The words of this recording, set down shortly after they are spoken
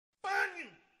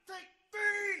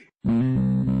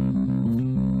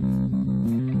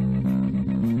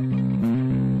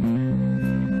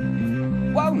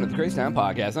Crazy Town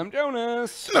Podcast. I'm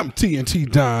Jonas. And I'm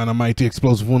TNT Don. I might the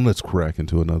explosive one. Let's crack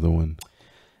into another one.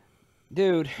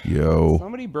 Dude. Yo.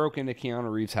 Somebody broke into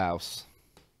Keanu Reeves' house.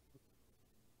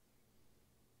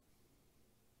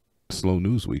 Slow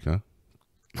news week, huh?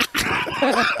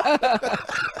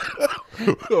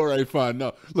 All right, fine.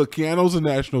 No, look, Keanu's a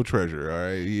national treasure. All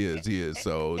right, he is.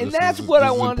 So, and that's what I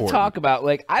wanted to talk about.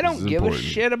 Like, I don't give a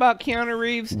shit about Keanu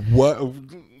Reeves. What?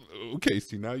 Okay,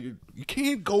 see, now you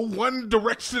can't go one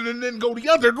direction and then go the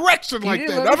other direction like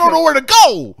that. I don't know where to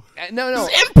go. No.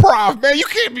 It's improv, man. You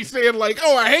can't be saying like,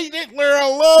 "Oh, I hate Hitler. I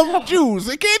love Jews."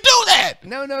 They can't do that.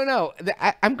 No.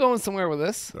 I'm going somewhere with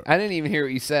this. I didn't even hear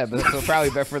what you said, but it's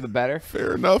probably better for the better.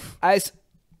 Fair enough. I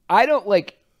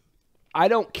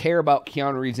don't care about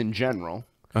Keanu Reeves in general.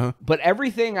 But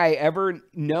everything I ever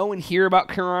know and hear about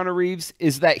Keanu Reeves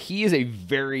is that he is a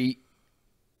very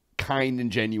kind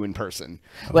and genuine person.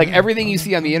 Like everything you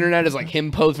see on the internet is like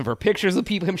him posing for pictures of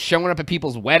people, him showing up at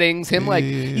people's weddings, he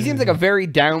seems like a very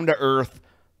down to earth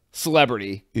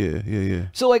celebrity. Yeah.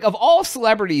 So like of all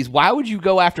celebrities, why would you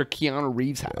go after Keanu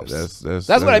Reeves' house? That's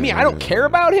what I mean. I don't care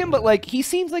about him, but like he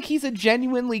seems like he's a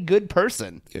genuinely good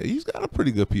person. Yeah, he's got a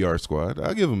pretty good PR squad.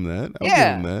 I'll give him that. I'll give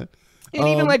him that. And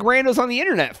even like randos on the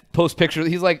internet post pictures.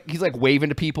 He's like waving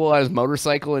to people on his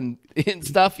motorcycle and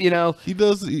stuff. You know, he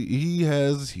does. He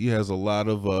has a lot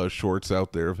of shorts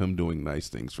out there of him doing nice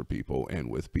things for people and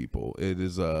with people. It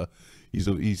is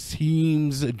he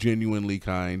seems genuinely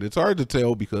kind. It's hard to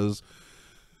tell because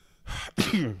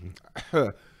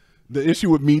the issue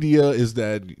with media is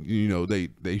that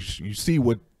you see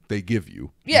what they give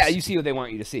you. Yeah, you see what they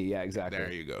want you to see. Yeah, exactly. There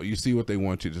you go. You see what they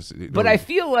want you to see. But I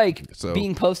feel like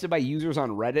being posted by users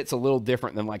on Reddit's a little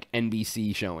different than like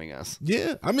NBC showing us.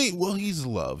 Yeah, I mean, well, he's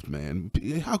loved, man.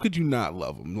 How could you not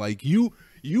love him? Like you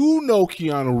know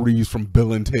Keanu Reeves from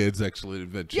Bill and Ted's Excellent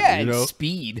Adventure. Yeah, you know?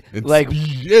 Speed. And like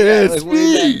Speed.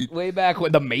 Speed. Way back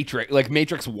with the Matrix, like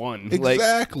Matrix 1.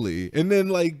 Exactly. And then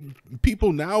like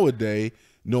people nowadays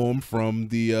know him from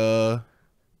the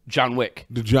John Wick.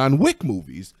 The John Wick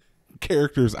movies.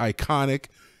 Character's iconic.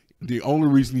 The only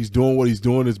reason he's doing what he's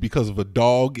doing is because of a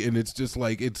dog, and it's just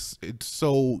like it's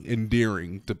so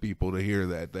endearing to people to hear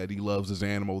that he loves his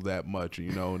animal that much,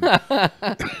 you know, and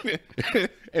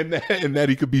that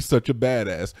he could be such a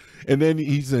badass. And then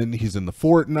he's in the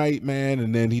Fortnite, man,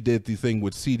 and then he did the thing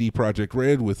with CD Projekt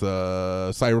Red with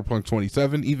Cyberpunk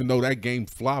 27. Even though that game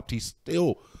flopped, he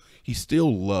still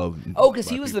loved. Oh, because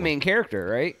he was the main character,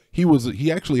 right? He's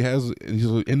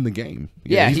in the game.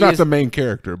 Yeah, he's not the main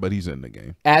character, but he's in the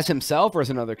game. As himself or as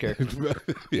another character?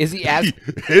 Is he as?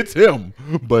 It's him,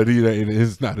 but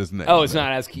it's not his name. Oh, it's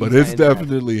not as. But it's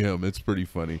definitely him. It's pretty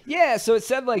funny. Yeah, so it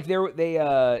said like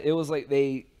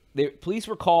police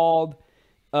were called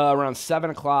around 7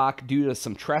 o'clock due to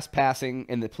some trespassing,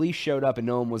 and the police showed up and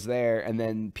no one was there, and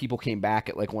then people came back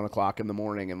at like 1 o'clock in the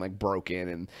morning and like broke in,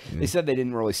 and they said they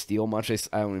didn't really steal much. I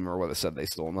don't even remember what they said they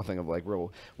stole. Nothing of like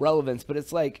real relevance, but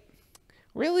it's like,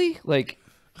 really? Like,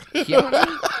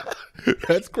 Keanu?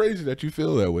 That's crazy that you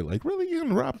feel that way. Like, really? You're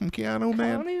gonna rob from Keanu,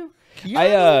 man?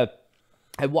 Keanu?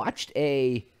 I watched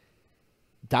a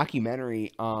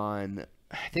documentary on,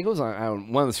 I think it was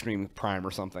on one of the stream Prime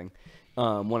or something.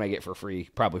 One I get for free,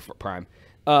 probably for Prime,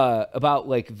 about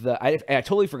like I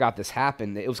totally forgot this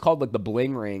happened. It was called like the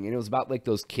Bling Ring, and it was about like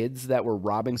those kids that were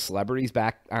robbing celebrities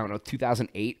back, I don't know,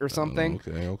 2008 or something.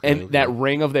 That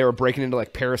ring of they were breaking into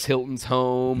like Paris Hilton's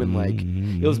home, and like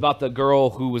it was about the girl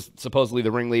who was supposedly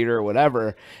the ringleader or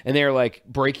whatever, and they were like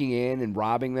breaking in and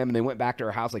robbing them, and they went back to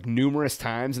her house like numerous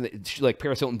times, and like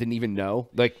Paris Hilton didn't even know,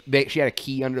 like she had a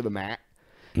key under the mat.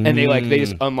 And they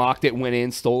just unlocked it, went in,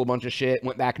 stole a bunch of shit,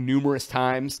 went back numerous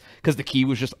times because the key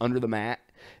was just under the mat.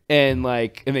 And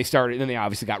they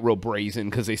obviously got real brazen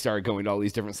because they started going to all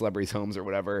these different celebrities' homes or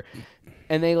whatever.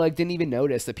 And they like didn't even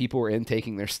notice that people were in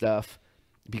taking their stuff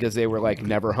because they were like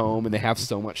never home and they have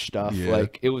so much stuff. Yeah.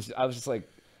 Like I was just like,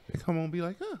 they come on and be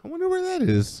like, I wonder where that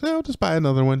is. I'll just buy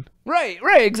another one. Right,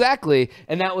 exactly.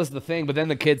 And that was the thing. But then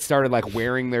the kids started like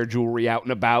wearing their jewelry out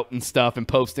and about and stuff and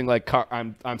posting like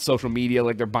on social media,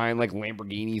 like they're buying like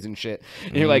Lamborghinis and shit.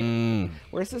 And you're like,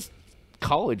 where's this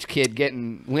college kid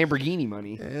getting Lamborghini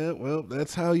money? Yeah, well,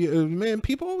 that's how man,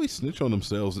 people always snitch on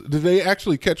themselves. Did they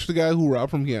actually catch the guy who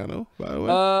robbed from Keanu, by the way?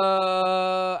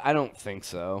 I don't think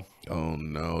so. Oh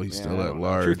no, he's still at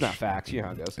large. Truth, not facts. You know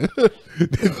how it goes.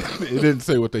 It didn't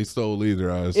say what they stole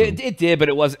either. It did, but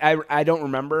it was. I don't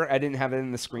remember. I didn't have it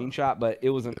in the screenshot, but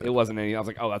it wasn't any. I was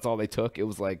like, oh, that's all they took. It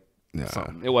was like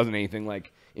something. It wasn't anything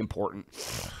like important.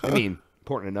 I mean,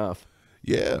 important enough.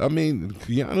 Yeah, I mean,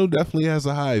 Keanu definitely has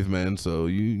a hive, man. So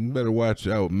you better watch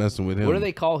out messing with him. What do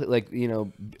they call it? Like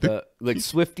like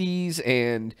Swifties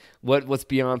and what's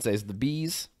Beyonce's? The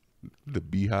bees. The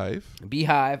beehive.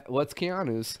 Beehive. What's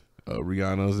Keanu's?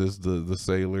 Rihanna's is the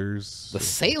sailors. The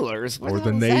sailors? Or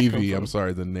the Navy. I'm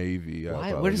sorry, the Navy.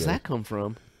 Why? Where does that come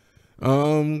from?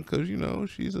 Because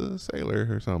she's a sailor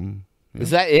or something. Is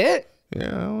that it? Yeah,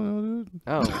 I don't know, dude.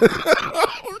 Oh.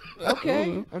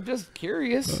 Okay. I'm just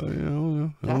curious.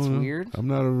 That's weird. I'm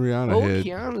not a Rihanna What would head.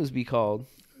 Keanu's be called?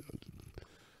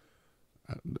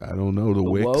 I don't know. The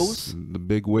wicks. woes? The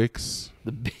big wicks.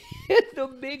 The big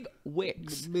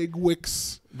wicks. The big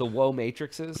wicks. The woe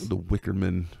matrixes. The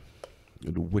wickerman.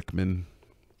 The wickman.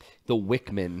 The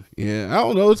Wickman. Yeah, I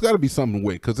don't know. It's got to be something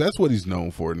wick because that's what he's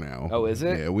known for now. Oh, is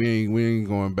it? Yeah, we ain't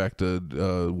going back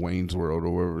to Wayne's World or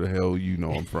wherever the hell you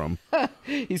know him from.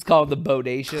 He's called the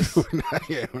Bodacious.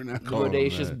 We're not The calling him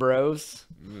Bodacious that. Bros.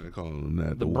 We're not calling him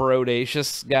that. The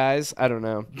Brodacious guys. I don't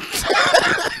know.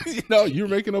 You're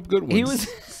making up good ones. He was.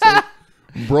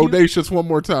 Brodacious one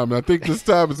more time. I think this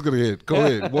time it's gonna hit. Go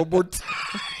ahead, one more time.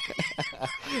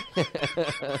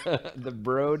 The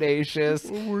Brodacious.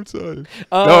 One more time.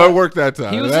 No, it worked that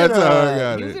time. He was That's in, how I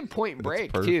got he it. was in Point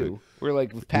Break perfect. too. We're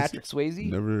like with Patrick Swayze.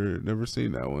 Never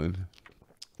seen that one.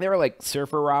 They were like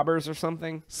surfer robbers or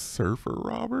something. Surfer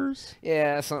robbers?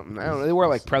 Yeah, something. I don't know. They wore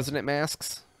like president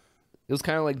masks. It was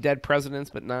kind of like Dead Presidents,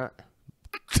 but not.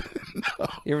 No.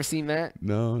 You ever seen that?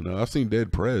 No. I've seen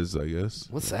Dead Prez, I guess.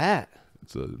 What's that?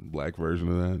 It's a black version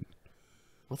of that.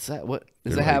 What's that? What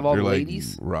does They're it have? like- All the they're like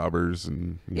ladies? robbers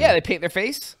and Yeah, they paint their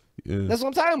face. yeah. That's what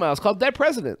I'm talking about. It's called Dead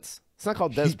Presidents. It's not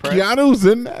called Dead Presidents. Keanu's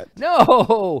in that.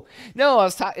 No.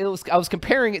 I was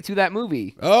comparing it to that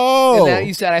movie. Oh, And now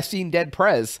you said I've seen Dead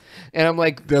Prez, and I'm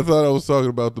like, I thought I was talking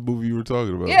about the movie you were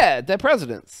talking about. yeah, Dead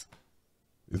Presidents.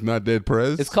 It's not Dead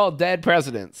Prez. It's called Dead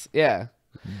Presidents. Yeah.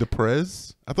 The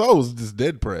Prez. I thought it was just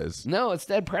Dead Prez. No, it's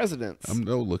Dead Presidents.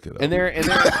 Don't look it up. And they're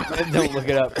don't look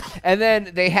it up. And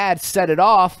then they had Set It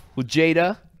Off with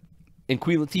Jada and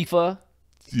Queen Latifah.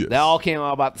 Yes. That all came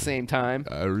out about the same time.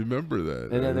 I remember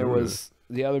that. And then there was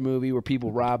the other movie where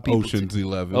people rob people. Ocean's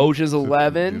 11. Ocean's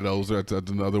 11. That's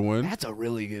another one. That's a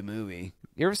really good movie.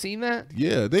 You ever seen that?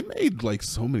 Yeah, they made like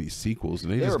so many sequels,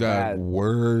 and they just were got bad.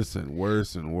 worse and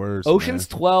worse and worse. Ocean's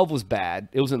man. 12 was bad.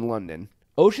 It was in London.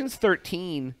 Ocean's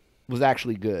 13 was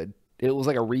actually good. It was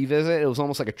like a revisit. It was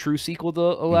almost like a true sequel to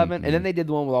 11. And then they did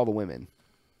the one with all the women.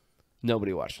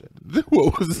 Nobody watched it.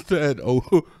 What was that?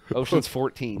 Ocean's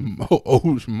 14.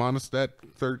 Monostat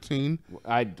 13.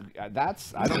 I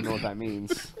don't know what that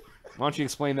means. Why don't you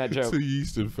explain that It's joke? a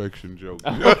yeast infection joke.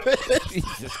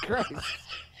 Jesus Christ.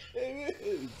 It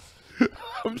is.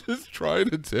 I'm just trying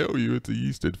to tell you it's a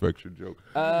yeast infection joke.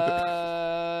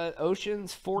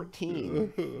 Ocean's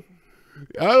 14.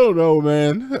 I don't know,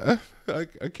 man. I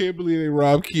can't believe they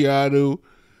robbed Keanu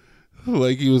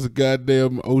like he was a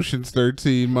goddamn Ocean's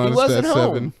 13 Monostat wasn't 7.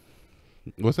 home.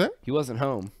 What's that? He wasn't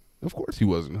home. Of course he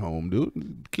wasn't home,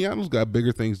 dude. Keanu's got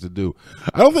bigger things to do.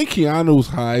 I don't think Keanu's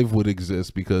hive would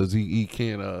exist because he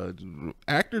can't.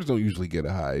 Actors don't usually get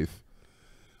a hive.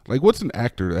 Like, what's an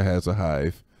actor that has a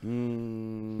hive?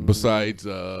 Besides,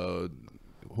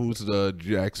 who's the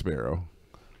Jack Sparrow?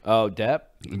 Oh, Depp?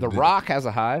 The Rock has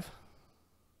a hive.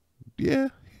 Yeah,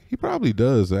 he probably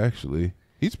does, actually.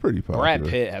 He's pretty popular. Brad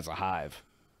Pitt has a hive.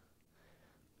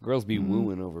 Girls be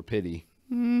wooing over pity.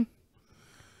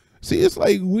 See, it's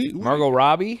like we Margot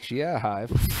Robbie, she had a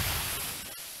hive.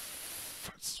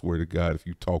 I swear to God, if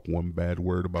you talk one bad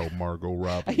word about Margot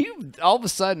Robbie, You all of a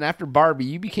sudden after Barbie,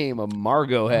 you became a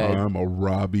Margot head. I'm a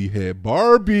Robbie head.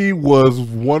 Barbie was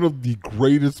one of the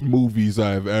greatest movies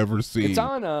I've ever seen. It's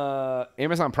on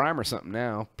Amazon Prime or something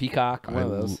now. Peacock, one of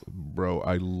those. Bro,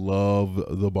 I love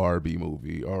the Barbie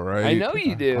movie, all right? I know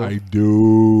you do. I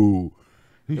do.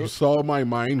 You saw my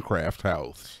Minecraft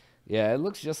house. Yeah, it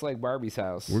looks just like Barbie's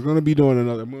house. I'm going to do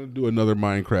another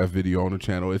Minecraft video on the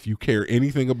channel. If you care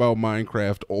anything about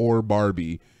Minecraft or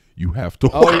Barbie, you have to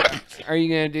watch. Are you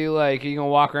gonna do like? Are you gonna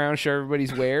walk around and show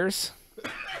everybody's wares?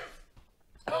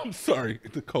 I'm sorry,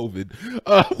 the COVID.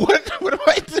 What am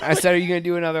I doing? I said, are you gonna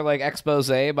do another like expose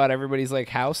about everybody's like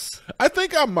house I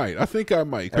think I might. 'cause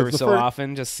every the so first-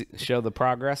 often, just show the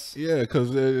progress? Yeah,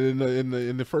 because in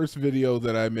the first video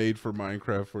that I made for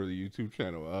Minecraft for the YouTube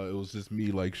channel, it was just me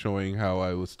like showing how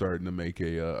I was starting to make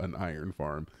an iron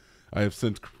farm. I have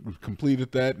since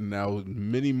completed that, and now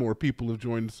many more people have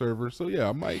joined the server. So yeah,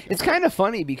 I might. It's kind of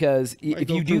funny because if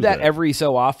go you do through that that. every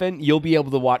so often, you'll be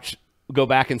able to go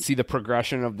back and see the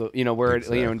progression of the, where it,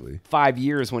 in Exactly. 5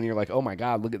 years when you're like, oh my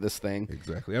God, look at this thing.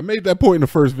 Exactly. I made that point in the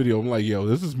first video. I'm like, yo,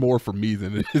 this is more for me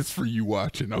than it is for you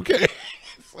watching. Okay.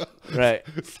 So, Right.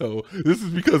 So this is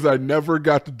because I never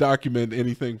got to document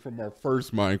anything from our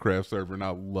first Minecraft server, and I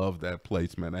love that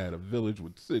place, man. I had a village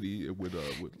with city with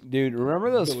Dude,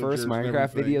 remember those villagers first and Minecraft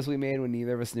everything. videos we made when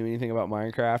neither of us knew anything about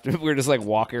Minecraft? We were just like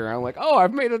walking around like, oh,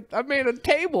 I've made a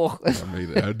table. I made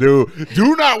it. I do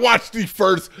not watch the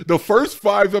first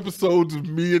 5 episodes of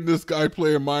me and this guy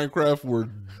playing Minecraft were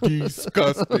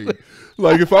disgusting.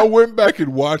 Like if I went back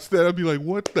and watched that, I'd be like,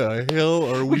 what the hell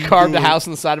are we Carved doing? a house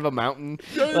on the side of a mountain.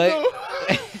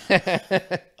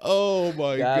 Oh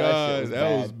my god,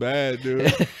 that was bad,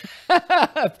 dude.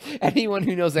 Anyone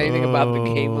who knows anything about the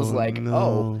game was like,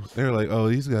 they're like, oh,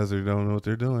 these guys don't know what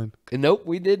they're doing. Nope,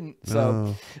 we didn't.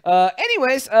 So,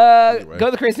 anyways, Anyway. go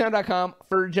to thecrazytown.com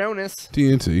for Jonas.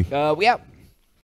 TNT. We out.